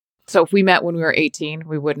So if we met when we were 18,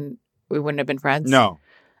 we wouldn't have been friends? No.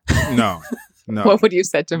 What would you have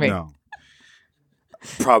said to me? No.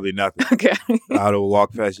 Probably nothing. Okay. I would have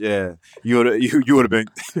walked past. Yeah, you would have been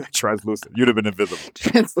translucent. You'd have been invisible.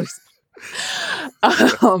 Translucent.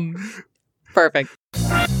 Perfect.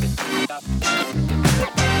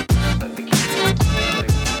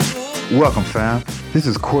 Welcome, fam. This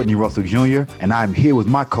is Courtney Russell Jr., and I'm here with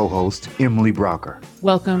my co-host, Emily Browker.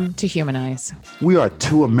 Welcome to Humanize. We are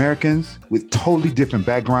two Americans with totally different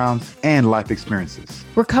backgrounds and life experiences.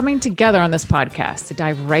 We're coming together on this podcast to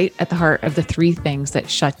dive right at the heart of the three things that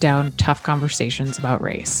shut down tough conversations about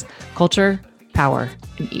race: culture, power,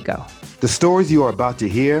 and ego. The stories you are about to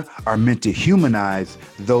hear are meant to humanize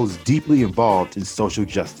those deeply involved in social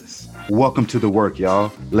justice. Welcome to the work,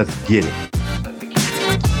 y'all. Let's get it.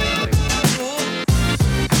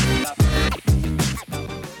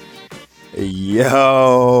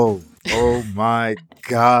 Yo, oh my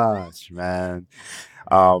gosh, man.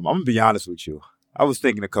 I'm gonna be honest with you. I was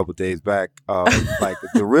thinking a couple days back, like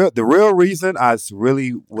the real reason I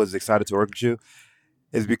really was excited to work with you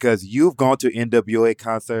is because you've gone to NWA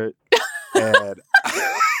concert and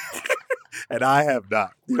and I have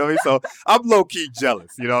not. You know what I mean? So I'm low key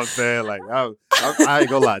jealous. You know what I'm saying? Like I ain't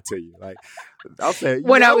gonna lie to you. Like I'll say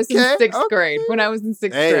when I was in sixth grade. When I was in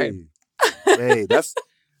sixth grade. Hey, that's.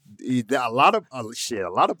 A lot of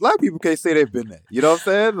black people can't say they've been there. You know what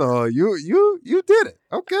I'm saying? You did it.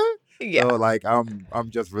 Okay. Yeah. So like I'm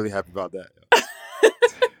just really happy about that.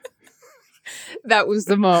 That was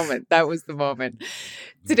the moment.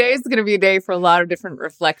 Today is going to be a day for a lot of different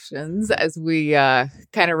reflections as we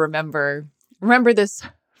kind of remember this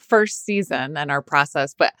first season and our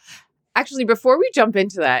process. But actually, before we jump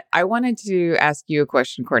into that, I wanted to ask you a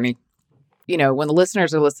question, Courtney. You know, when the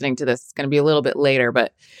listeners are listening to this, it's going to be a little bit later,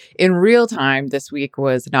 but in real time, this week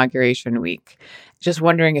was inauguration week. Just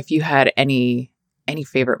wondering if you had any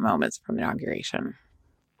favorite moments from inauguration.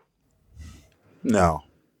 No,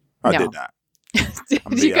 I did not.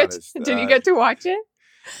 Did you get to watch it?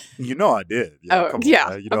 You know I did.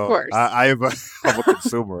 Yeah, of course. I'm a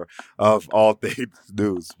consumer of all things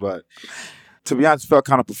news, but to be honest, it felt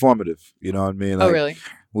kind of performative. You know what I mean? Like, oh, really?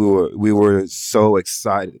 We were so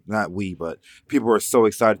excited, not we, but people were so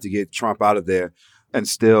excited to get Trump out of there, and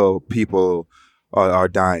still people are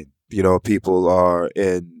dying. You know, people are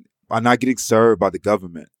not getting served by the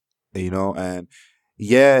government. You know, and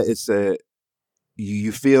yeah,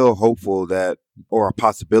 you feel hopeful that, or a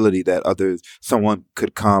possibility that someone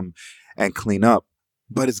could come and clean up,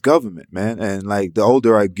 but it's government, man. And like the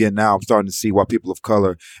older I get now, I'm starting to see why people of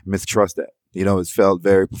color mistrust that. You know, it's felt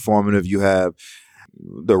very performative. You have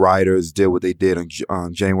the rioters did what they did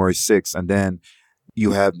on January 6th. And then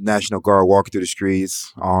you have National Guard walking through the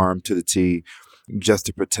streets, armed to the T, just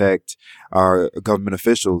to protect our government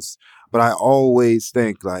officials. But I always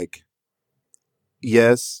think, like,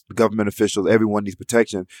 yes, the government officials, everyone needs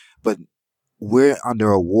protection, but we're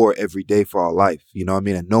under a war every day for our life. You know what I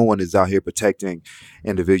mean? And no one is out here protecting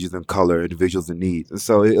individuals in color, individuals in need. And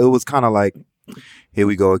so it was kind of like, here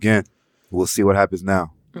we go again. We'll see what happens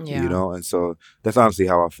now. Yeah. You know, and so that's honestly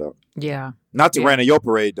how I felt. Yeah. Not to rain on your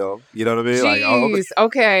parade, though. You know what I mean? Jeez,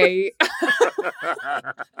 okay.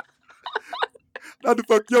 Not to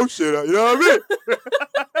fuck your shit up. You know what I mean?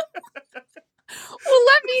 Well,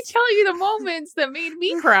 let me tell you the moments that made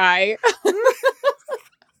me cry.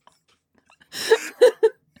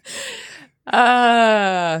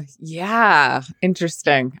 Yeah.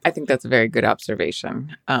 Interesting. I think that's a very good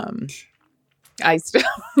observation. I still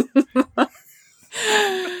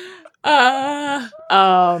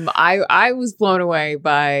I was blown away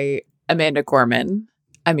by Amanda Gorman.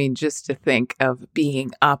 I mean, just to think of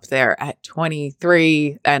being up there at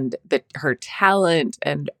 23 and her talent,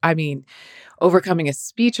 and I mean, overcoming a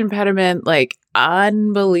speech impediment, like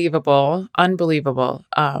unbelievable.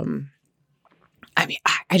 I mean,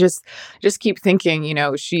 I just keep thinking, you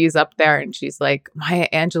know, she's up there and she's like, Maya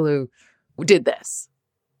Angelou did this.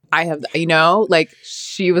 I have, you know, like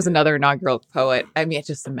she was another inaugural poet. I mean,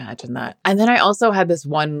 just imagine that. And then I also had this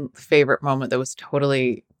one favorite moment that was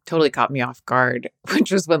totally caught me off guard,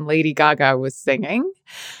 which was when Lady Gaga was singing.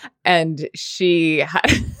 And she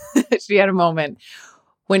had a moment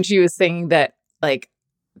when she was singing that, like,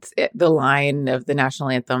 the line of the national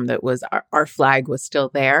anthem that was our flag was still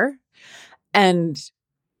there. And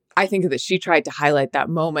I think that she tried to highlight that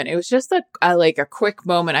moment. It was just a quick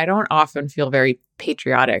moment. I don't often feel very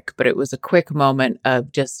patriotic, but it was a quick moment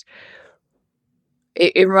of just,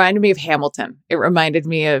 it reminded me of Hamilton. It reminded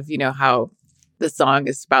me of, you know, how the song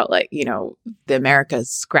is about, like, you know, the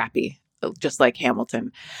America's scrappy. just like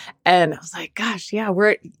Hamilton. And I was like, gosh, yeah,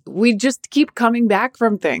 we just keep coming back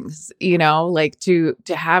from things, like to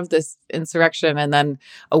have this insurrection and then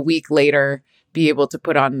a week later be able to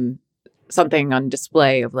put on something on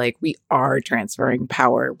display of like, we are transferring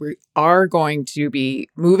power. We are going to be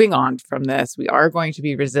moving on from this. We are going to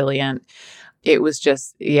be resilient. It was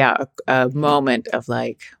just, a moment of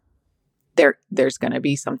like, there's going to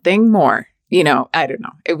be something more, I don't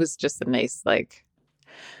know. It was just a nice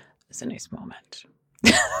moment.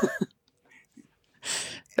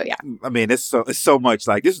 So yeah. I mean, it's so much.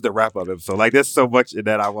 Like, this is the wrap up episode. Like, there's so much in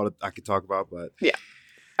that I could talk about, but yeah.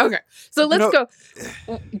 Okay, so let's go.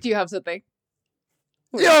 Do you have something?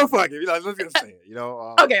 Fuck it. Let's get say it.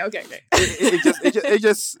 Okay.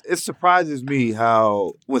 It surprises me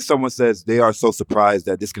how when someone says they are so surprised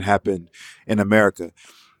that this can happen in America.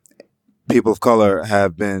 People of color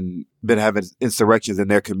have been having insurrections in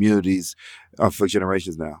their communities for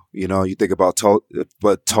generations now. You think about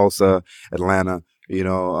Tulsa, Atlanta,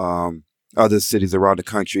 other cities around the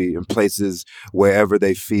country and places wherever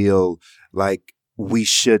they feel like we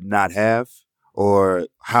should not have, or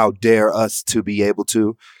how dare us to be able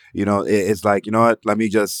to, it's like, what, let me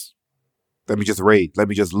just raid, let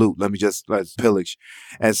me just loot, let's pillage.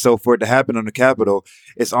 And so for it to happen on the Capitol,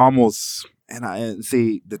 it's almost, and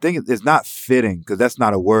see, the thing is, it's not fitting because that's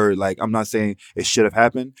not a word. Like, I'm not saying it should have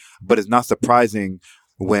happened, but it's not surprising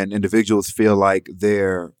when individuals feel like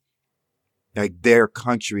their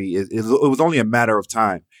country it was only a matter of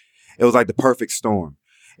time. It was like the perfect storm.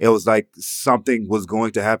 It was like something was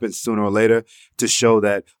going to happen sooner or later to show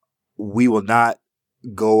that we will not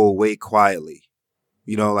go away quietly.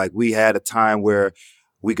 Like, we had a time where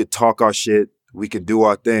we could talk our shit, we could do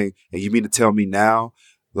our thing. And you mean to tell me now,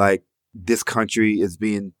 like, this country is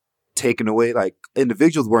being taken away? Like,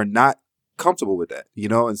 individuals were not comfortable with that,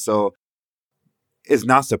 And so it's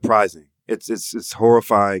not surprising. It's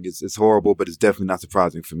horrifying. It's horrible, but it's definitely not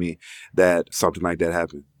surprising for me that something like that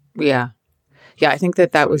happened. Yeah. Yeah, I think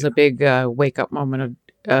that was a big wake up moment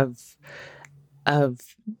of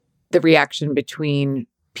the reaction between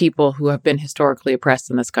people who have been historically oppressed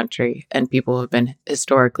in this country and people who have been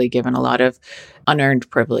historically given a lot of unearned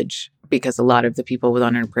privilege, because a lot of the people with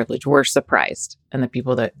unearned privilege were surprised, and the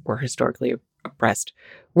people that were historically oppressed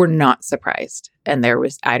were not surprised. And there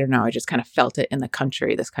was, I don't know, I just kind of felt it in the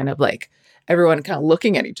country, this kind of like everyone kind of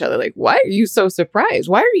looking at each other like, why are you so surprised?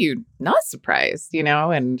 Why are you not surprised?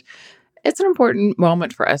 And it's an important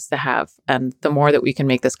moment for us to have. And the more that we can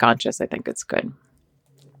make this conscious, I think it's good.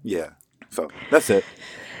 Yeah. So that's it.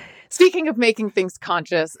 Speaking of making things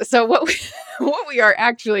conscious, so what we are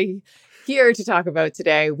actually here to talk about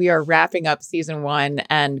today, we are wrapping up season 1,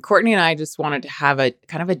 and Courtney and I just wanted to have a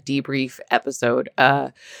kind of a debrief episode.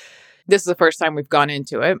 This is the first time we've gone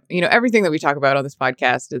into it. Everything that we talk about on this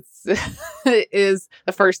podcast, is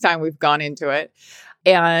the first time we've gone into it.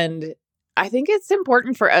 And I think it's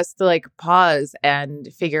important for us to like pause and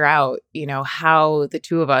figure out, how the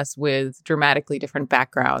two of us with dramatically different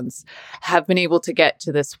backgrounds have been able to get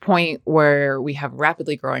to this point where we have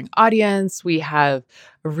rapidly growing audience. We have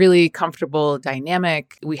a really comfortable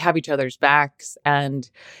dynamic. We have each other's backs. And,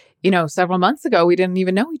 several months ago, we didn't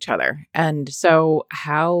even know each other. And so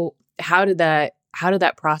how did that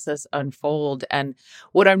process unfold? And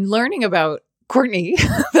what I'm learning about Courtney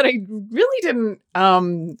that I really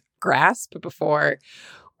didn't grasp before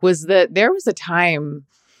was that there was a time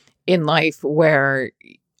in life where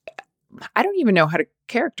I don't even know how to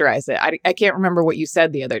characterize it. I can't remember what you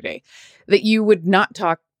said the other day, that you would not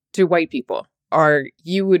talk to white people, or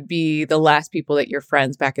you would be the last people that your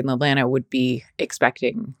friends back in Atlanta would be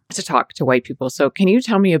expecting to talk to white people. So can you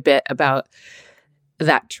tell me a bit about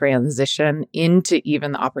that transition into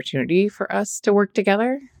even the opportunity for us to work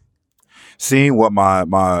together? Seeing what my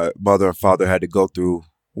mother and father had to go through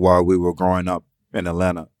while we were growing up in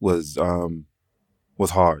Atlanta was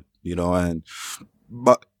hard, and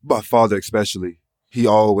my father especially, he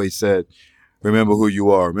always said, remember who you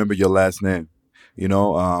are, remember your last name.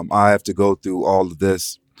 I have to go through all of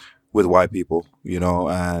this with white people,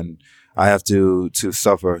 and I have to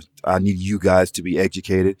suffer. I need you guys to be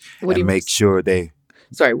educated and make sure they...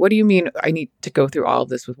 Sorry, what do you mean I need to go through all of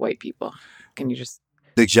this with white people? Can you just...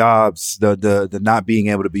 The jobs, the not being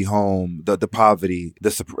able to be home, the poverty,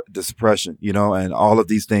 the suppression, and all of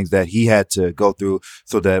these things that he had to go through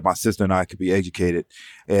so that my sister and I could be educated.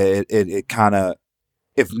 It kind of,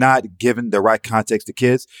 if not given the right context to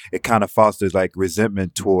kids, it kind of fosters like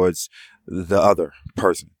resentment towards the other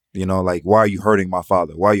person. Like, why are you hurting my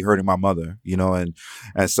father? Why are you hurting my mother? And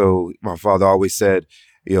so my father always said,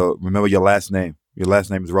 remember your last name. Your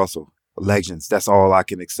last name is Russell. Legends. That's all I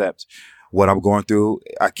can accept. what I'm going through,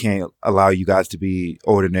 I can't allow you guys to be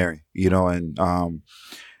ordinary, and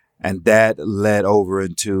that led over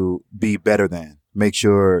into be better than. Make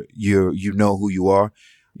sure you know who you are.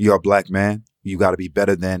 You're a Black man. You got to be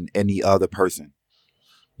better than any other person.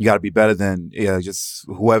 You got to be better than just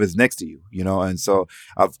whoever's next to you, And so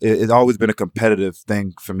it's always been a competitive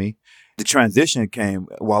thing for me. The transition came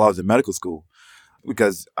while I was in medical school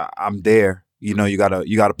because I'm there. You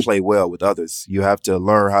gotta play well with others. You have to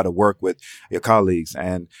learn how to work with your colleagues.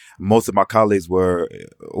 And most of my colleagues were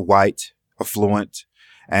white, affluent,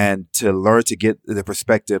 and to learn to get the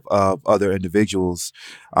perspective of other individuals,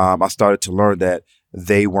 I started to learn that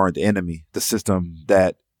they weren't the enemy. The system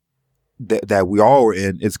that we all were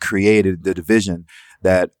in is created the division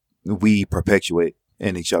that we perpetuate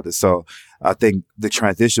in each other. So I think the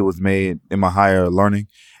transition was made in my higher learning,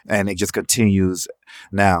 and it just continues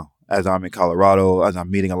now as I'm in Colorado, as I'm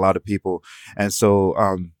meeting a lot of people. And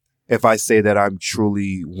so if I say that I'm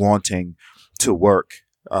truly wanting to work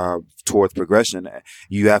towards progression,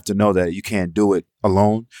 you have to know that you can't do it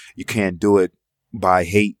alone. You can't do it by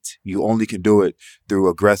hate. You only can do it through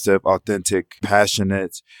aggressive, authentic,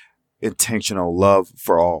 passionate, intentional love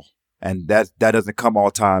for all. And that doesn't come all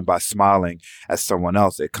the time by smiling at someone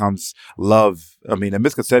else. It comes love. I mean, the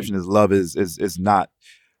misconception is love is not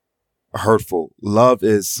hurtful. Love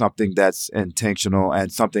is something that's intentional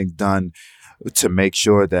and something done to make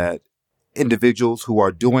sure that individuals who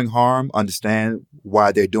are doing harm understand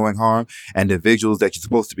why they're doing harm, and individuals that you're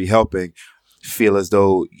supposed to be helping feel as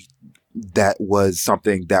though that was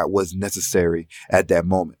something that was necessary at that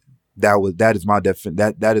moment. That is my definition.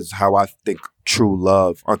 That is how I think true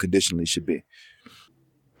love unconditionally should be.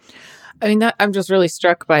 I mean, I'm just really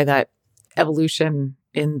struck by that evolution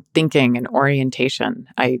in thinking and orientation.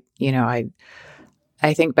 I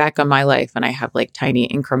think back on my life, and I have like tiny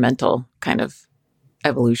incremental kind of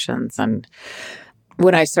evolutions. And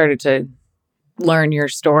when I started to learn your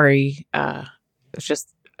story, I was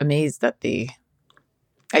just amazed at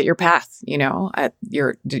your path, at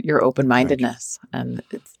your open-mindedness, and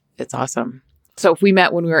it's awesome. So if we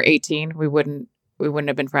met when we were 18, we wouldn't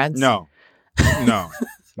have been friends. No.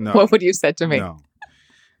 What would you have said to me? No.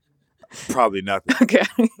 Probably nothing. Okay.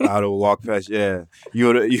 I would have walked past. Yeah, you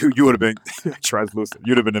would have been translucent.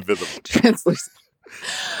 You'd have been invisible. Translucent.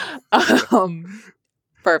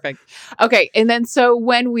 Perfect. Okay, and then so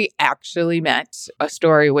when we actually met, a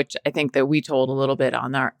story which I think that we told a little bit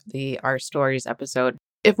on our stories episode.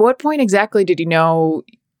 At what point exactly did you know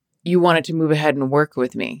you wanted to move ahead and work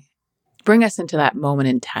with me? Bring us into that moment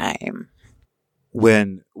in time.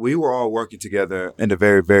 When we were all working together in the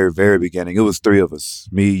very, very, very beginning, it was three of us,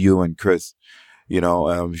 me, you, and Chris,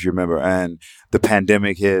 if you remember, and the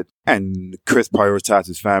pandemic hit and Chris prioritized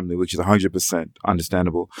his family, which is 100%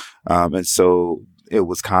 understandable. And so it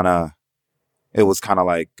was kind of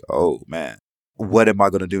like, oh man, what am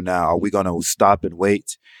I going to do now? Are we going to stop and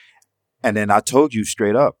wait? And then I told you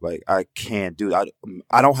straight up, like, I can't do that.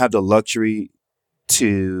 I don't have the luxury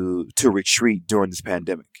to retreat during this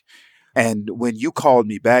pandemic. And when you called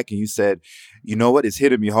me back and you said, you know what, it's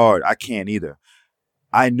hitting me hard, I can't either.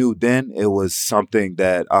 I knew then it was something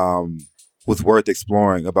that was worth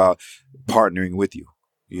exploring about partnering with you,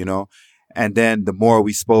 And then the more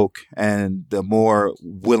we spoke and the more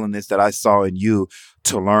willingness that I saw in you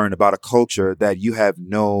to learn about a culture that you have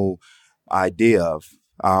no idea of,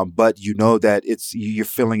 but that you're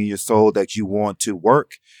feeling in your soul that you want to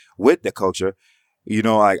work with the culture,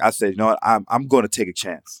 like I said, I'm going to take a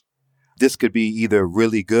chance. This could be either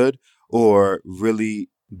really good or really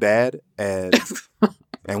bad, and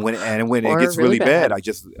when it gets really bad, I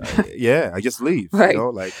just leave.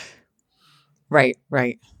 Right.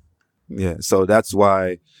 Right. Yeah. So that's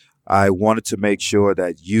why I wanted to make sure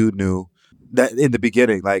that you knew that in the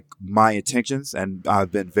beginning, like my intentions, and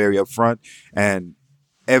I've been very upfront. And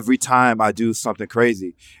every time I do something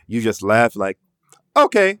crazy, you just laugh like,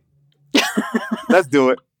 okay, let's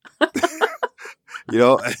do it.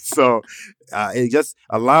 So it just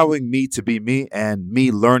allowing me to be me and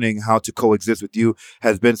me learning how to coexist with you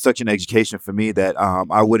has been such an education for me that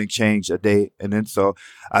I wouldn't change a day. And then so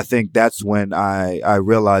I think that's when I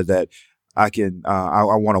realized that I can I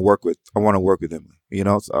want to work with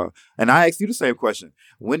Emily. So, and I asked you the same question.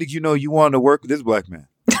 When did you know you wanted to work with this Black man?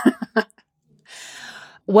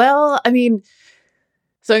 Well, I mean,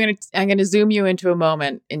 so I'm gonna zoom you into a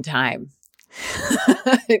moment in time.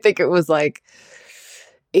 I think it was like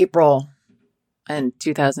April in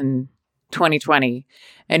 2020,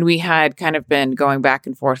 and we had kind of been going back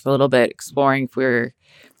and forth a little bit, exploring if we were,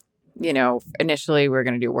 initially we were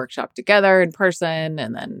going to do a workshop together in person,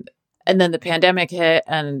 and And then the pandemic hit,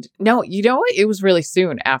 and no, you know what? It was really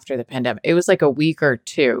soon after the pandemic. It was like a week or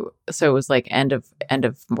two. So it was like end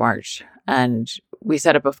of March. And we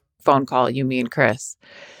set up a phone call, you, me, and Chris.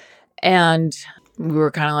 And we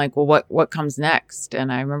were kind of like, well, what comes next?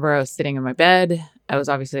 And I remember I was sitting in my bed. I was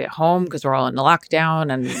obviously at home because we're all in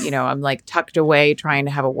lockdown. And, you know, I'm like tucked away trying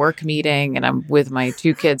to have a work meeting, and I'm with my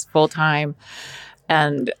 2 kids full time.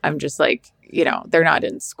 And I'm just like, you know, they're not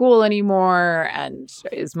in school anymore. And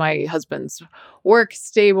is my husband's work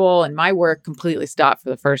stable? And my work completely stopped for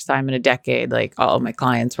the first time in a decade. Like, all of my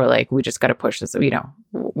clients were like, we just got to push this. You know,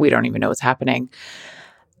 we don't even know what's happening.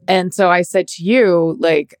 And so I said to you,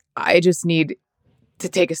 like, I just need to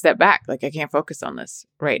take a step back. Like, I can't focus on this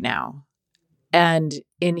right now. And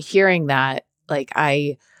in hearing that, like,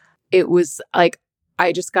 it was like,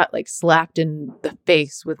 I just got like slapped in the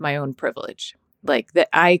face with my own privilege. Like, that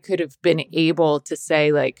I could have been able to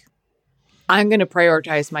say, like, I'm going to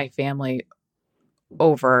prioritize my family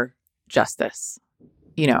over justice.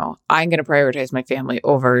 You know, I'm going to prioritize my family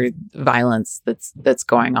over violence that's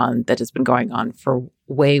going on, that has been going on for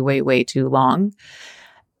way, way, way too long.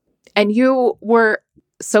 And you were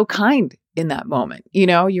so kind in that moment. You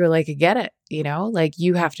know, you were like, I get it. You know, like,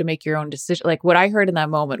 you have to make your own decision. Like, what I heard in that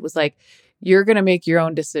moment was like, you're going to make your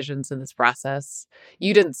own decisions in this process.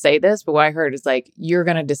 You didn't say this, but what I heard is like, you're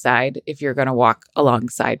going to decide if you're going to walk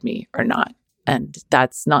alongside me or not. And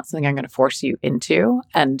that's not something I'm going to force you into.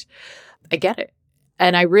 And I get it.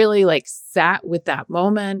 And I really like sat with that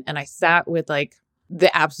moment, and I sat with like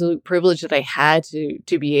the absolute privilege that I had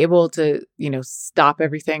to be able to, you know, stop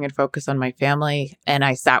everything and focus on my family. And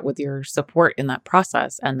I sat with your support in that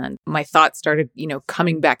process. And then my thoughts started, you know,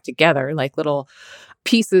 coming back together like little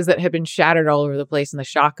pieces that had been shattered all over the place in the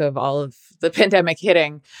shock of all of the pandemic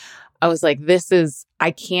hitting. I was like,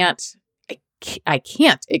 I can't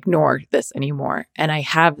ignore this anymore. And I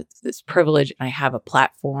have this privilege, and I have a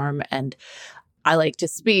platform, and I like to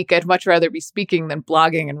speak. I'd much rather be speaking than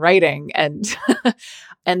blogging and writing. And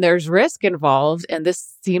and there's risk involved. And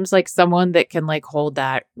this seems like someone that can like hold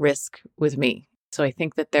that risk with me. So I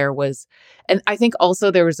think that there was, and I think also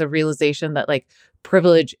there was a realization that like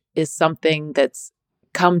privilege is something that's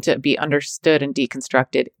come to be understood and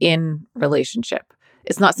deconstructed in relationship.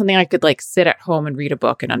 It's not something I could like sit at home and read a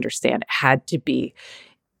book and understand. It had to be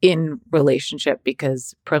in relationship,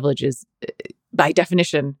 because privilege is by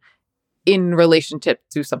definition in relationship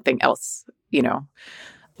to something else, you know?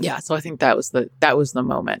 Yeah. So I think that was the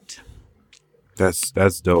moment.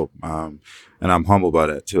 That's dope. And I'm humbled by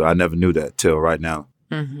that too. I never knew that till right now.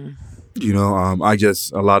 Mm-hmm. You know, I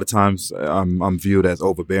just, a lot of times I'm viewed as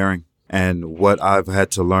overbearing. And what I've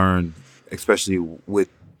had to learn, especially with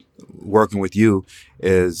working with you,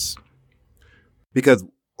 is because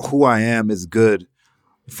who I am is good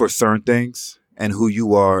for certain things, and who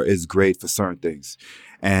you are is great for certain things.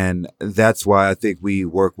 And that's why I think we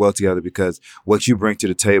work well together, because what you bring to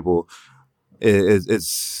the table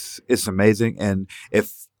is amazing. And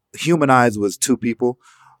if Humanize was 2 people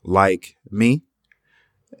like me,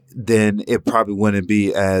 then it probably wouldn't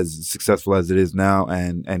be as successful as it is now,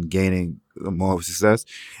 and gaining more success.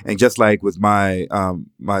 And just like with my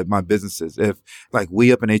my businesses, if like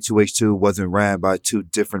We Up in H2H2 wasn't ran by 2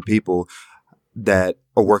 different people that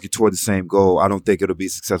are working toward the same goal, I don't think it'll be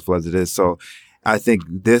successful as it is. So I think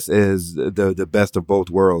this is the best of both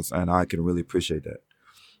worlds, and I can really appreciate that.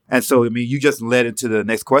 And so, I mean, you just led into the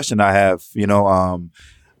next question I have, you know,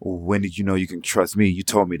 when did you know you can trust me? You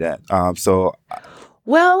told me that.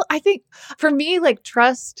 Well, I think for me, like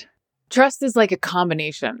trust is like a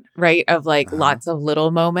combination, right? Of like lots of little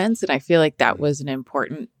moments. And I feel like that was an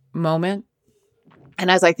important moment. And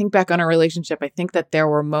as I think back on our relationship, I think that there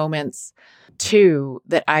were moments too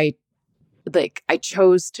that I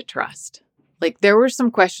chose to trust. Like there were some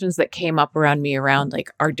questions that came up around me around like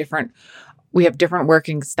we have different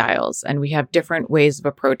working styles, and we have different ways of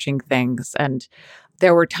approaching things. And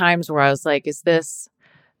there were times where I was like,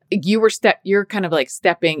 you're kind of like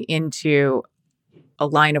stepping into a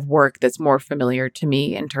line of work that's more familiar to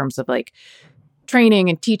me in terms of like training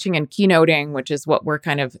and teaching and keynoting, which is what we're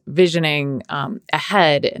kind of visioning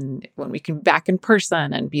ahead. And when we can be back in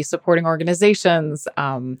person and be supporting organizations,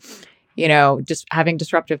 you know, just having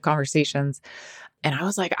disruptive conversations. And I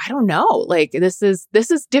was like, I don't know, like, this is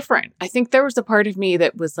different. I think there was a part of me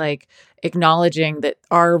that was like acknowledging that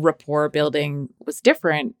our rapport building was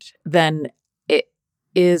different than it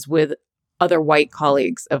is with other white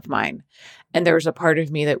colleagues of mine. And there was a part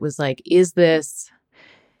of me that was like, is this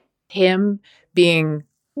him being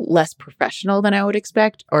less professional than I would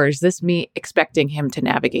expect? Or is this me expecting him to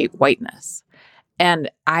navigate whiteness?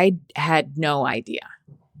 And I had no idea.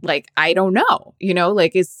 like, I don't know,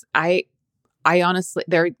 like I honestly,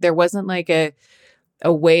 there wasn't like a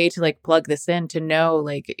way to like plug this in to know,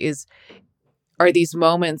 like, are these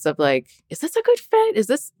moments of like, is this a good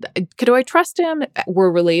fit? Do I trust him?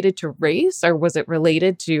 Were related to race, or was it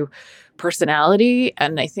related to personality?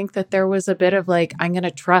 And I think that there was a bit of like, I'm going to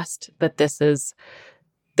trust that this is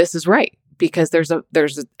right, because there's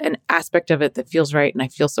an aspect of it that feels right, and I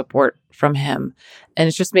feel support from him. And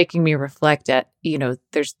it's just making me reflect at,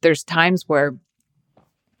 there's times where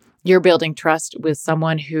you're building trust with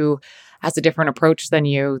someone who has a different approach than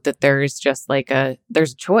you, that there's just like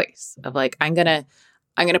there's a choice of like, I'm going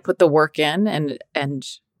to put the work in and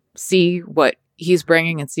see what he's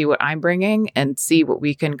bringing and see what I'm bringing and see what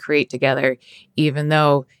we can create together, even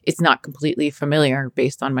though it's not completely familiar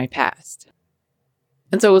based on my past.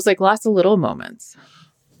 And so it was like lots of little moments.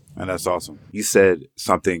 And that's awesome. You said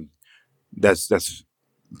something that's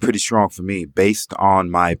pretty strong for me, based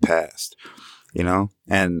on my past,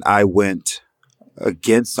 and I went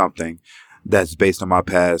against something that's based on my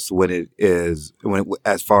past as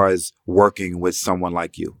far as working with someone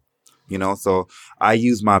like you, so I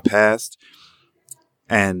used my past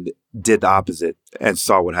and did the opposite and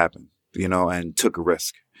saw what happened, and took a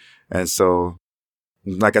risk. And so,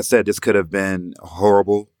 like I said, this could have been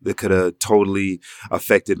horrible. It could have totally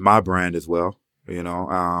affected my brand as well,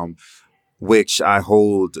 which I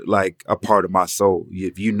hold like a part of my soul.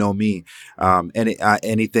 If you know me,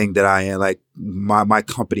 anything that I am, like my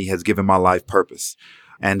company has given my life purpose,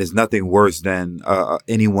 and there's nothing worse than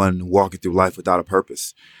anyone walking through life without a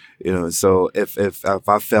purpose. So if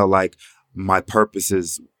I felt like my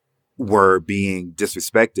purposes were being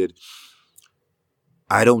disrespected,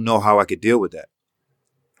 I don't know how I could deal with that.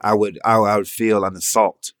 I would feel an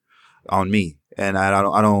assault on me. And I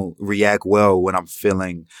don't react well when I'm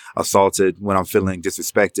feeling assaulted, when I'm feeling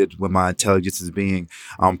disrespected, when my intelligence is being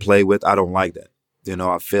played with. I don't like that.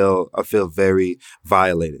 I feel very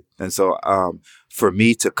violated. And so for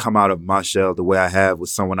me to come out of my shell the way I have with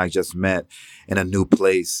someone I just met in a new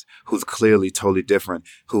place, who's clearly totally different,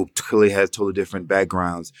 who clearly has totally different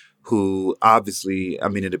backgrounds, who obviously,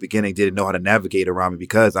 in the beginning didn't know how to navigate around me,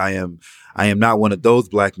 because I am not one of those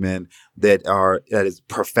black men that is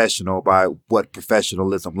professional by what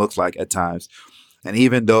professionalism looks like at times. And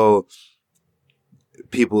even though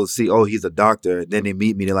people see, oh, he's a doctor, then they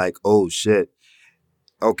meet me, they're like, oh shit.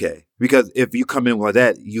 Okay. Because if you come in like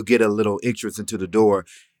that, you get a little entrance into the door,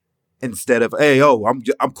 instead of, hey,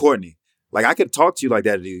 I'm Courtney. Like, I could talk to you like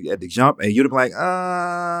that at the jump, and you'd be like,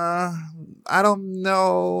 I don't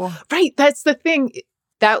know. Right. That's the thing.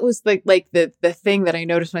 That was the thing that I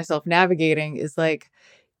noticed myself navigating is like,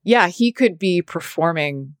 yeah, he could be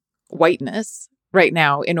performing whiteness right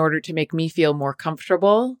now in order to make me feel more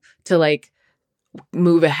comfortable to like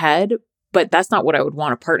move ahead. But that's not what I would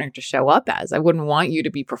want a partner to show up as. I wouldn't want you to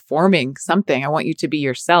be performing something. I want you to be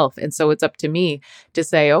yourself. And so it's up to me to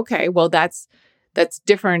say, okay, well, that's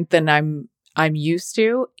different than I'm used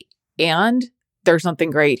to. And there's something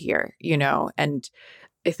great here, and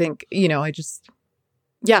I think, I'm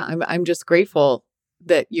just grateful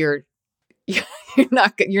that you're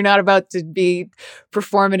not about to be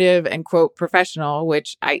performative and quote professional,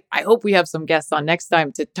 which I hope we have some guests on next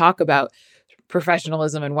time to talk about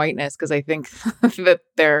professionalism and whiteness, because I think that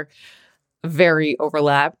they're very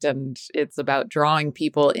overlapped, and it's about drawing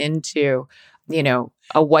people into,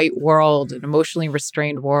 a white world, an emotionally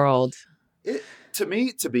restrained world. To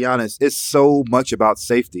me, to be honest, it's so much about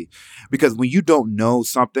safety, because when you don't know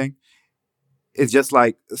something, it's just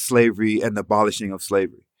like slavery and the abolishing of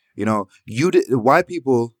slavery. White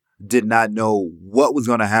people did not know what was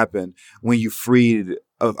going to happen when you freed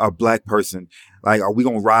a black person. Like, are we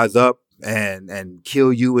going to rise up and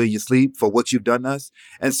kill you in your sleep for what you've done to us?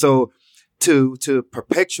 And so to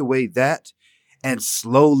perpetuate that and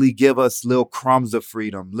slowly give us little crumbs of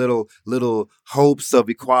freedom, little hopes of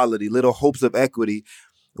equality, little hopes of equity,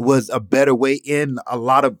 was a better way in a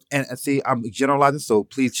lot of, and see, I'm generalizing, so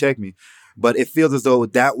please check me, but it feels as though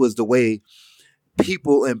that was the way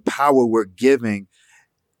people in power were giving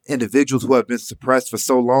individuals who have been suppressed for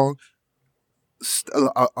so long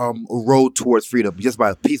a road towards freedom, just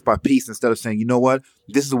by piece, instead of saying, you know what,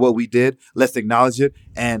 this is what we did, let's acknowledge it,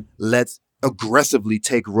 and let's aggressively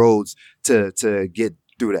take roads to get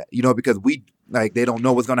through that, because they don't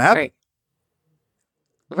know what's going to happen.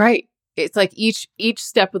 Right. It's like each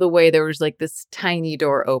step of the way, there was like this tiny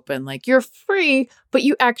door open, like, you're free, but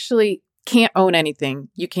you actually can't own anything.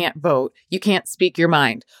 You can't vote. You can't speak your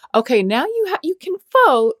mind. Okay, now you can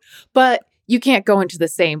vote, but you can't go into the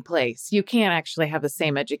same place. You can't actually have the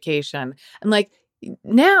same education. And like,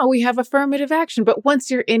 now we have affirmative action, but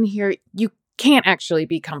once you're in here, you can't actually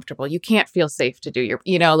be comfortable. You can't feel safe to do your,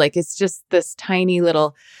 like it's just this tiny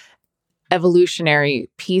little evolutionary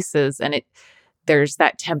pieces. And there's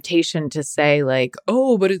that temptation to say like,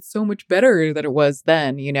 oh, but it's so much better than it was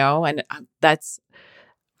then, and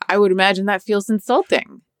I would imagine that feels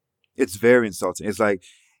insulting. It's very insulting. It's like,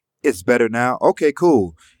 it's better now. Okay,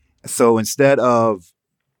 cool. So instead of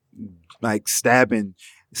like stabbing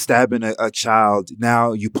a child,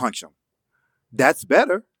 now you punch them. That's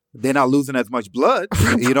better. They're not losing as much blood.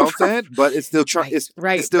 You know what I'm saying? But it's still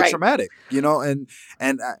it's still traumatic.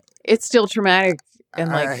 And it's still traumatic.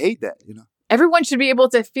 And I hate that. Everyone should be able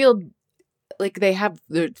to feel like they have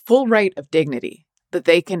the full right of dignity, that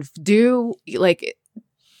they can do like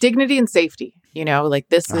dignity and safety. Like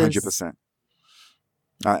this 100%.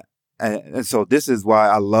 And so this is why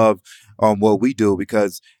I love what we do,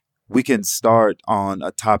 because we can start on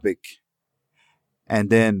a topic, and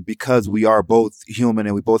then because we are both human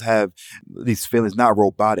and we both have these feelings, not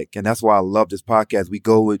robotic. And that's why I love this podcast. We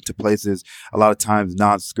go into places a lot of times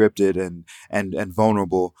non-scripted and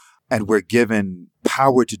vulnerable, and we're given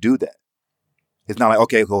power to do that. It's not like,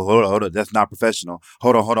 okay, hold on, that's not professional.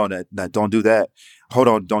 Hold on, that don't do that. Hold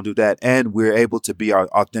on, don't do that. And we're able to be our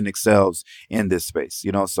authentic selves in this space,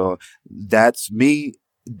 So that's me.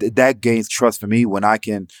 That gains trust for me when I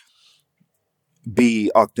can be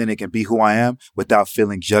authentic and be who I am without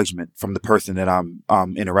feeling judgment from the person that I'm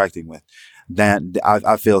interacting with. Then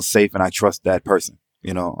I feel safe and I trust that person,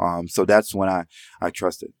 So that's when I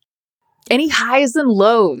trust it. Any highs and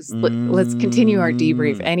lows? Let's continue our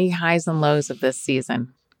debrief. Any highs and lows of this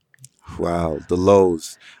season? Wow, the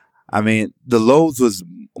lows. I mean, the lows was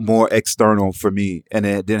more external for me, and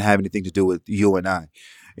it didn't have anything to do with you and I.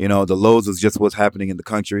 The lows was just what's happening in the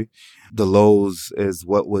country. The lows is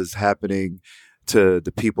what was happening to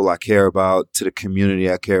the people I care about, to the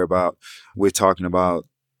community I care about. We're talking about,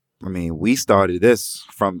 we started this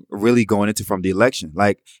from the election.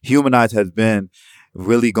 Like, Humanize has been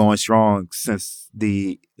really going strong since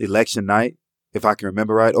the election night, if I can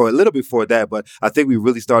remember right, or a little before that. But I think we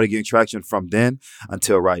really started getting traction from then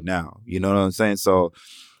until right now. You know what I'm saying? So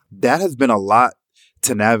that has been a lot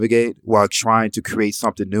to navigate while trying to create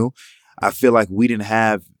something new. I feel like we didn't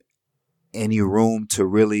have any room to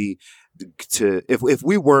really if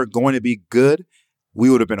we were going to be good,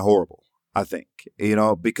 we would have been horrible, I think,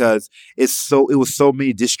 because it was so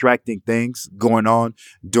many distracting things going on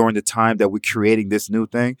during the time that we're creating this new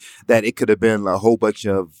thing, that it could have been a whole bunch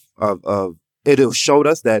of it showed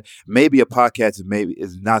us that maybe a podcast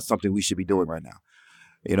is not something we should be doing right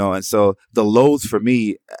now, and so the lows for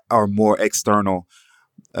me are more external,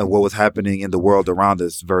 what was happening in the world around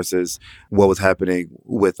us versus what was happening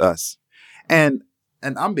with us. And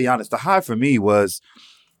I'm be honest, the high for me was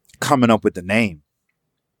coming up with the name,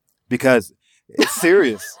 because it's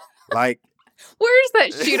serious. Like, where's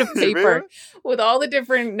that sheet of paper with all the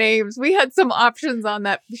different names? We had some options on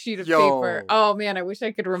that sheet of paper. Oh man, I wish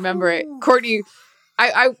I could remember it. Courtney,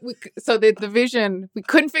 so the vision, we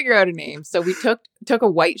couldn't figure out a name. So we took a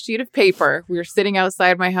white sheet of paper. We were sitting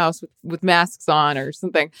outside my house with masks on or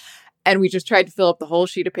something. And we just tried to fill up the whole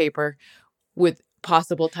sheet of paper with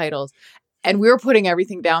possible titles. And we were putting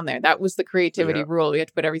everything down there. That was the creativity rule. We had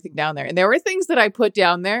to put everything down there. And there were things that I put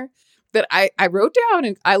down there that I wrote down,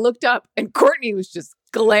 and I looked up, and Courtney was just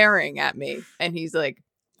glaring at me. And he's like,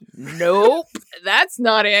 nope, that's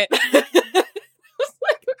not it. I was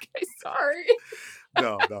like, okay, sorry.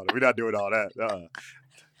 No, we're not doing all that.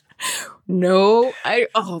 No,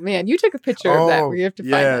 oh man, you took a picture of that. We have to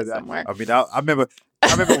find that somewhere. I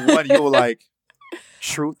remember when you were like,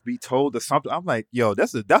 truth be told or something. I'm like, yo,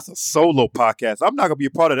 that's a solo podcast. I'm not gonna be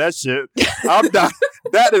a part of that shit. I'm not.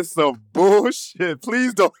 That is some bullshit.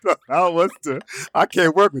 Please don't I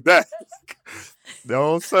can't work with that.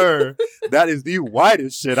 No, sir. That is the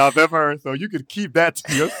whitest shit I've ever heard. So you can keep that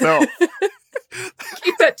to yourself.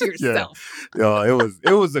 Keep that to yourself. Yeah.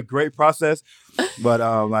 It was a great process. But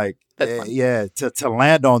to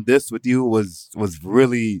land on this with you was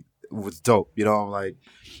really dope. Like,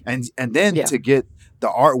 and then to get the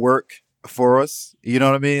artwork for us, you know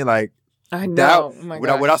what I mean? Like, I know.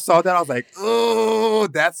 When I saw that, I was like, oh,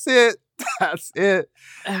 that's it. That's it.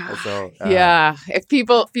 So, yeah. If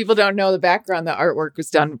people don't know the background, the artwork was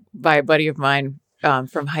done by a buddy of mine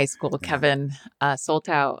from high school, Kevin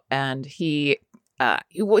Soltau, and he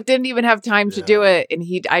didn't even have time to do it. And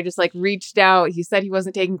I just like reached out. He said he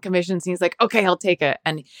wasn't taking commissions. And he's like, okay, I'll take it.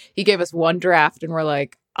 And he gave us one draft, and we're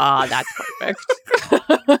like, That's perfect.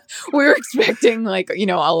 We were expecting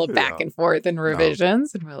all of back and forth and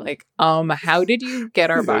revisions. And we're like, how did you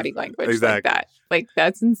get our body language like that? Like,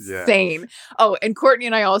 that's insane. Yeah. Oh, and Courtney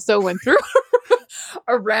and I also went through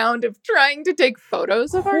a round of trying to take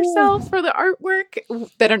photos of ourselves for the artwork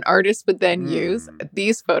that an artist would then use.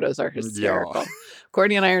 These photos are hysterical.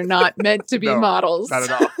 Courtney and I are not meant to be models. Not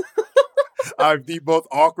at all. I'm the most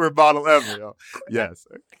awkward model ever. Yo. Yes.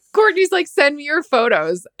 Courtney's like, send me your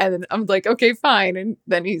photos. And then I'm like, okay, fine. And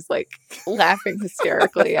then he's like laughing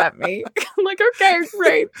hysterically at me. I'm like, okay,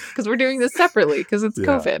 great. Because we're doing this separately because it's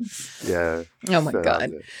COVID. Yeah. Oh my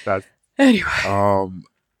God. Anyway.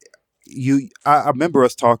 I remember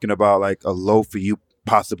us talking about like a low for you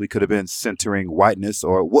possibly could have been centering whiteness,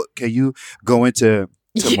 or what? Can you go into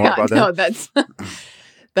more about that? No,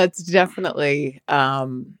 that's definitely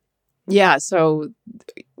so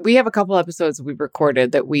we have a couple episodes we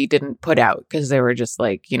recorded that we didn't put out because they were just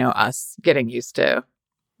like, us getting used to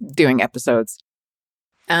doing episodes.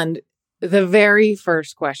 And the very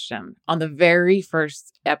first question on the very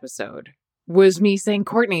first episode was me saying,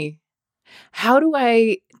 Courtney, how do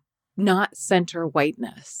I not center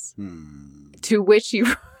whiteness? To which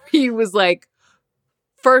he was like,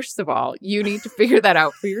 first of all, you need to figure that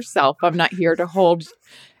out for yourself. I'm not here to hold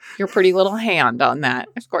your pretty little hand on that.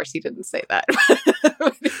 Of course, he didn't say that.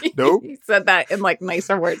 Nope. He said that in like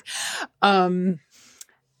nicer words. And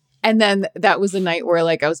then that was a night where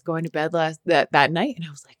like I was going to bed that night and I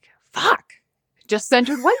was like, fuck, just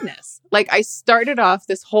centered whiteness. Like I started off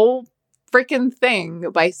this whole freaking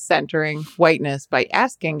thing by centering whiteness, by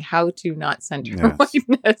asking how to not center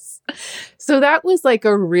whiteness. So that was like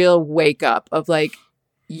a real wake up of like,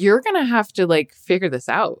 you're going to have to like figure this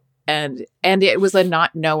out. And it was a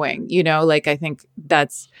not knowing, like I think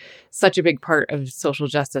that's such a big part of social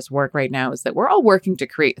justice work right now is that we're all working to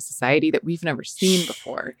create a society that we've never seen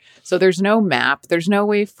before. So there's no map, there's no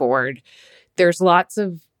way forward. There's lots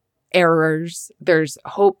of errors. There's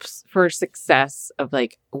hopes for success of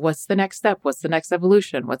like, what's the next step? What's the next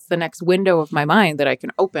evolution? What's the next window of my mind that I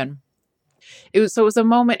can open? It was a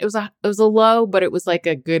moment, it was a low, but it was like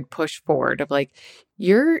a good push forward of like,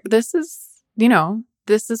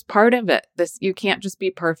 this is part of it. You can't just be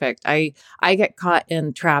perfect. I get caught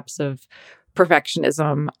in traps of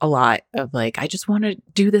perfectionism a lot of like, I just want to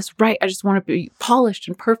do this right. I just want to be polished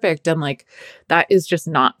and perfect. And like, that is just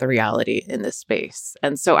not the reality in this space.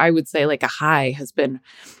 And so I would say like a high has been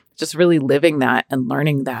just really living that and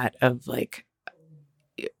learning that of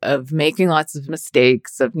making lots of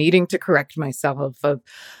mistakes, of needing to correct myself,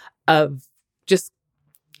 of just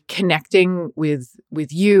connecting with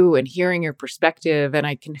you and hearing your perspective. And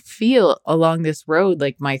I can feel along this road,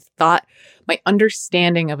 like my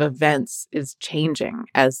understanding of events is changing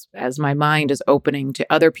as my mind is opening to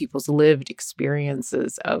other people's lived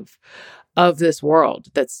experiences of this world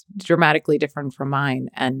that's dramatically different from mine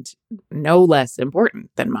and no less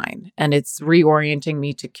important than mine. And it's reorienting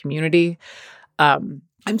me to community. I'm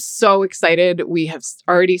so excited. We have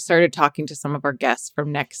already started talking to some of our guests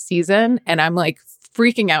from next season, and I'm like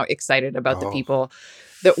freaking out excited about the people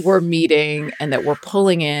that we're meeting and that we're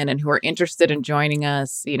pulling in and who are interested in joining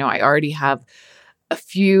us. I already have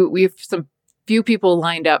we have some few people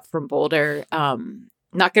lined up from Boulder.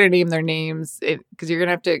 Not going to name their names because you're going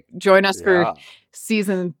to have to join us for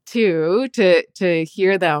season 2 to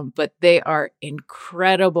hear them, but they are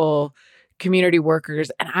incredible community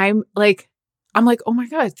workers. And I'm like, oh my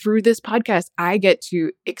God, through this podcast, I get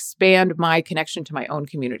to expand my connection to my own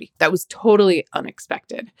community. That was totally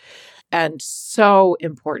unexpected and so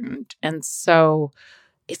important. And so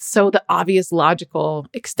it's so the obvious logical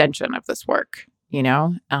extension of this work,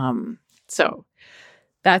 So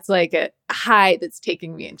that's like a high that's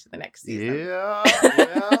taking me into the next season. Yeah.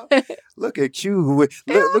 Look at you. Look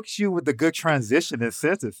at you with the good transition and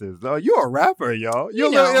sentences. Oh, you're a rapper, y'all.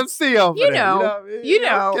 You're an MC over there.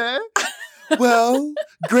 Okay. Well,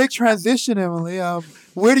 great transition, Emily.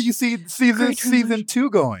 Where do you see season 2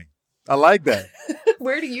 going? I like that.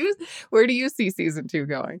 Where do you see season 2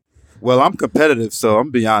 going? Well, I'm competitive, so I'm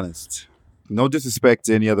gonna be honest. No disrespect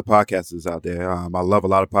to any other podcasters out there. I love a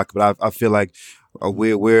lot of podcasts, but I feel like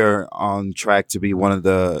we're on track to be one of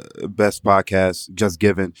the best podcasts, just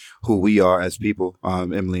given who we are as people,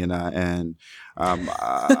 Emily and I. And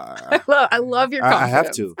I love your confidence. I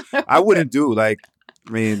have to. I wouldn't do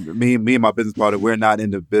me and my business partner, we're not in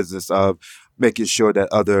the business of making sure that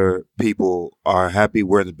other people are happy.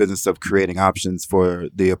 We're in the business of creating options for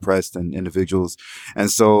the oppressed and individuals. And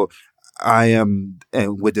so and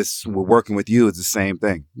working with you is the same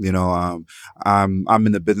thing. I'm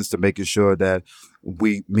in the business of making sure that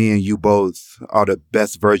me and you both are the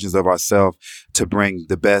best versions of ourselves to bring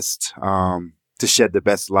the best, to shed the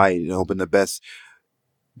best light and open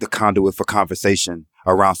the conduit for conversation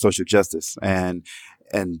around social justice. And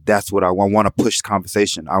that's what I want. I want to push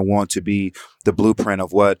conversation. I want to be the blueprint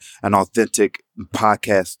of what an authentic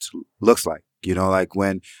podcast looks like. You know, like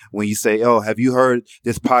when you say, "Oh, have you heard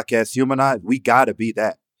this podcast, Humanize?" We gotta be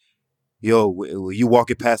that. Yo, you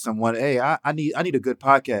walking past someone, hey, I need a good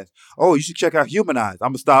podcast. Oh, you should check out Humanize. I'm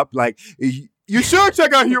gonna stop. Like, you should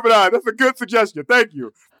check out Humanize. That's a good suggestion. Thank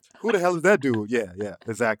you. Who the hell is that dude? Yeah,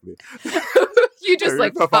 exactly. You just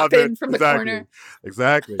like pop in from the corner.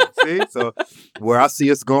 Exactly. See, so where I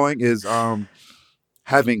see us going is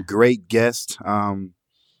having great guests,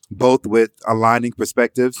 both with aligning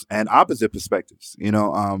perspectives and opposite perspectives. You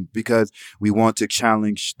know, because we want to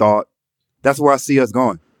challenge thought. That's where I see us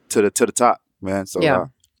going. To the top, man. So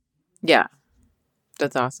yeah,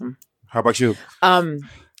 that's awesome. How about you? I'm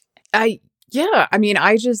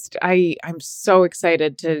so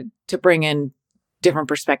excited to bring in different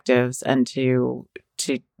perspectives and to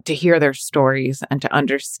hear their stories and to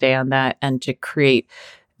understand that and to create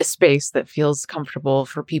a space that feels comfortable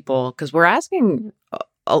for people, because we're asking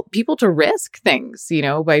people to risk things, you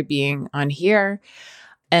know, by being on here.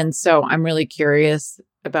 And so I'm really curious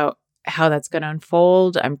about how that's going to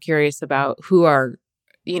unfold. I'm curious about who our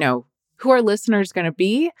listeners going to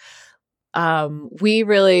be. We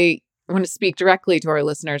really want to speak directly to our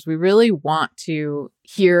listeners. We really want to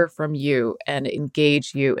hear from you and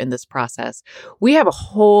engage you in this process. We have a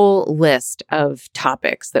whole list of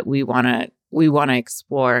topics that we want to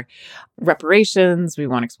explore. Reparations. We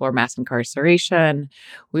want to explore mass incarceration.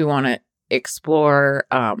 We want to explore,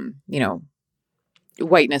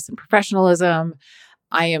 whiteness and professionalism.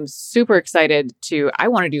 I am super excited I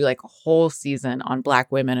want to do like a whole season on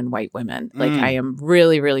Black women and white women. Like I am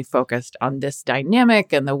really, really focused on this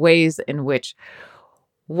dynamic and the ways in which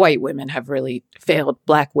white women have really failed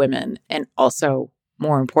Black women. And also,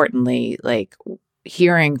 more importantly, like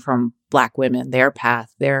hearing from Black women, their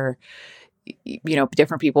path, their,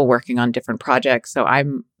 different people working on different projects. So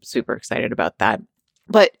I'm super excited about that.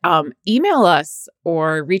 But email us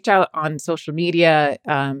or reach out on social media.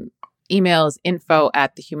 Email is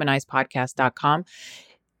info@thehumanizepodcast.com.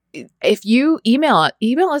 If you email us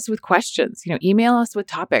with questions, email us with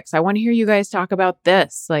topics. I want to hear you guys talk about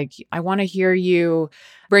this. Like, I want to hear you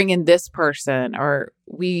bring in this person, or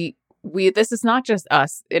this is not just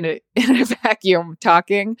us in a vacuum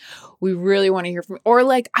talking. We really want to hear from, or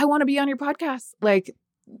like, I want to be on your podcast. Like,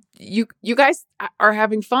 you guys are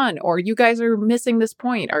having fun, or you guys are missing this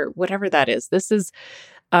point, or whatever that is. This is,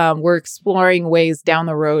 we're exploring ways down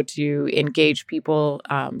the road to engage people,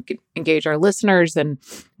 engage our listeners, and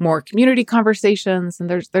more community conversations. And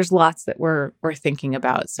there's lots that we're thinking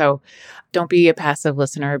about. So don't be a passive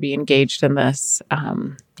listener, be engaged in this.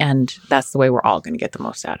 And that's the way we're all going to get the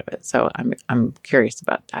most out of it. So I'm curious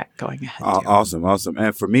about that going ahead. Awesome.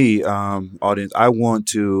 And for me, audience, I want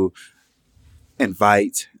to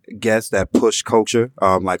invite guests that push culture,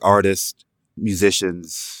 like artists,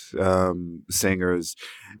 musicians, singers,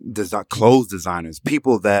 clothes designers,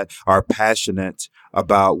 people that are passionate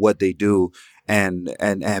about what they do and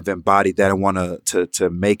have embodied that and want to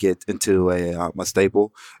make it into a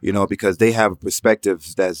staple, because they have a perspective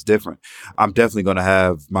that's different. I'm definitely going to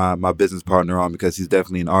have my business partner on, because he's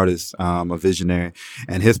definitely an artist, a visionary,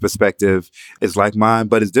 and his perspective is like mine,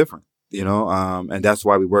 but it's different. And that's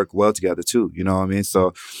why we work well together too. You know what I mean?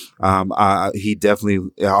 So, he definitely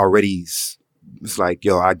already, it's like,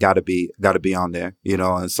 yo, I gotta be on there,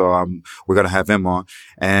 and so we're going to have him on,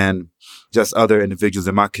 and just other individuals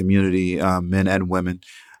in my community, men and women,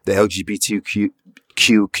 the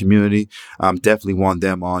LGBTQ community, definitely want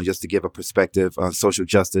them on, just to give a perspective on social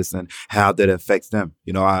justice and how that affects them.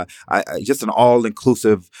 I just an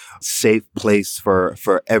all-inclusive, safe place for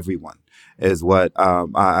everyone is what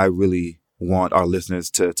I really want our listeners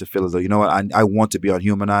to feel as though, I want to be on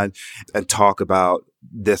Humanize and talk about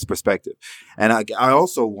this perspective. And I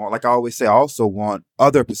also want, like I always say, I also want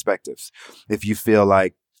other perspectives. If you feel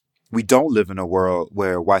like we don't live in a world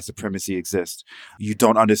where white supremacy exists, you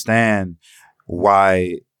don't understand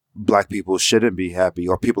why Black people shouldn't be happy,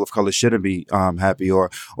 or people of color shouldn't be happy, or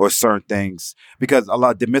certain things, because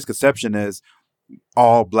the misconception is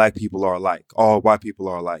all Black people are alike, all white people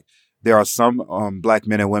are alike. There are some Black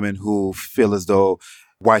men and women who feel as though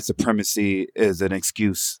white supremacy is an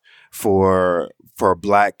excuse for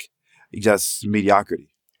Black just mediocrity,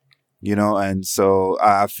 and so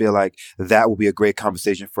I feel like that will be a great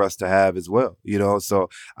conversation for us to have as well, so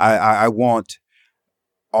I want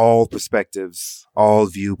all perspectives, all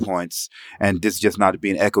viewpoints, and this just not to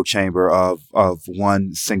be an echo chamber of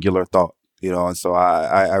one singular thought, and so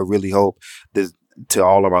I really hope this, to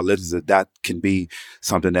all of our listeners, that can be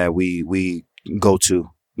something that we go to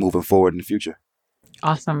moving forward in the future.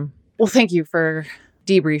 Awesome. Well, thank you for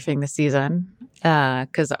debriefing the season,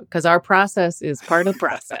 because our process is part of the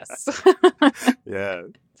process. Yeah.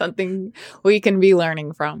 Something we can be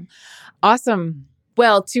learning from. Awesome.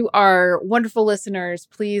 Well, to our wonderful listeners,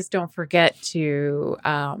 please don't forget to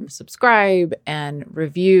subscribe and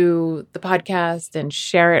review the podcast and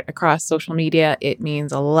share it across social media. It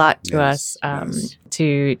means a lot to us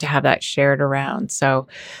to have that shared around. So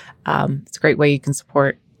it's a great way you can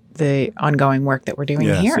support the ongoing work that we're doing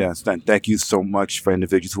here. Yes. Thank you so much for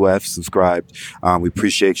individuals who have subscribed. We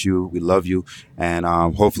appreciate you. We love you. And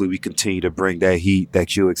hopefully we continue to bring that heat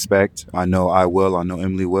that you expect. I know I will. I know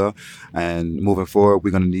Emily will. And moving forward,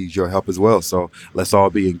 we're going to need your help as well. So let's all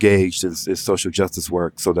be engaged in social justice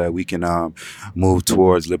work so that we can move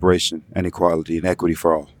towards liberation and equality and equity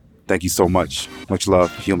for all. Thank you so much. Much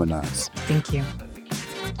love. Humanize. Thank you.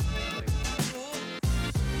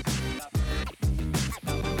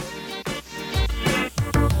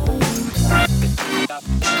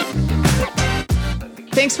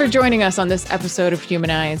 Thanks for joining us on this episode of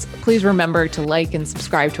Humanize. Please remember to like and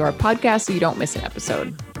subscribe to our podcast so you don't miss an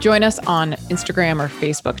episode. Join us on Instagram or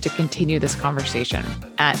Facebook to continue this conversation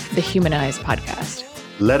at the Humanize Podcast.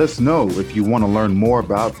 Let us know if you want to learn more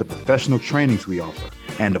about the professional trainings we offer.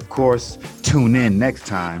 And of course, tune in next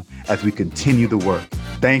time as we continue the work.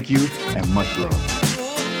 Thank you and much love.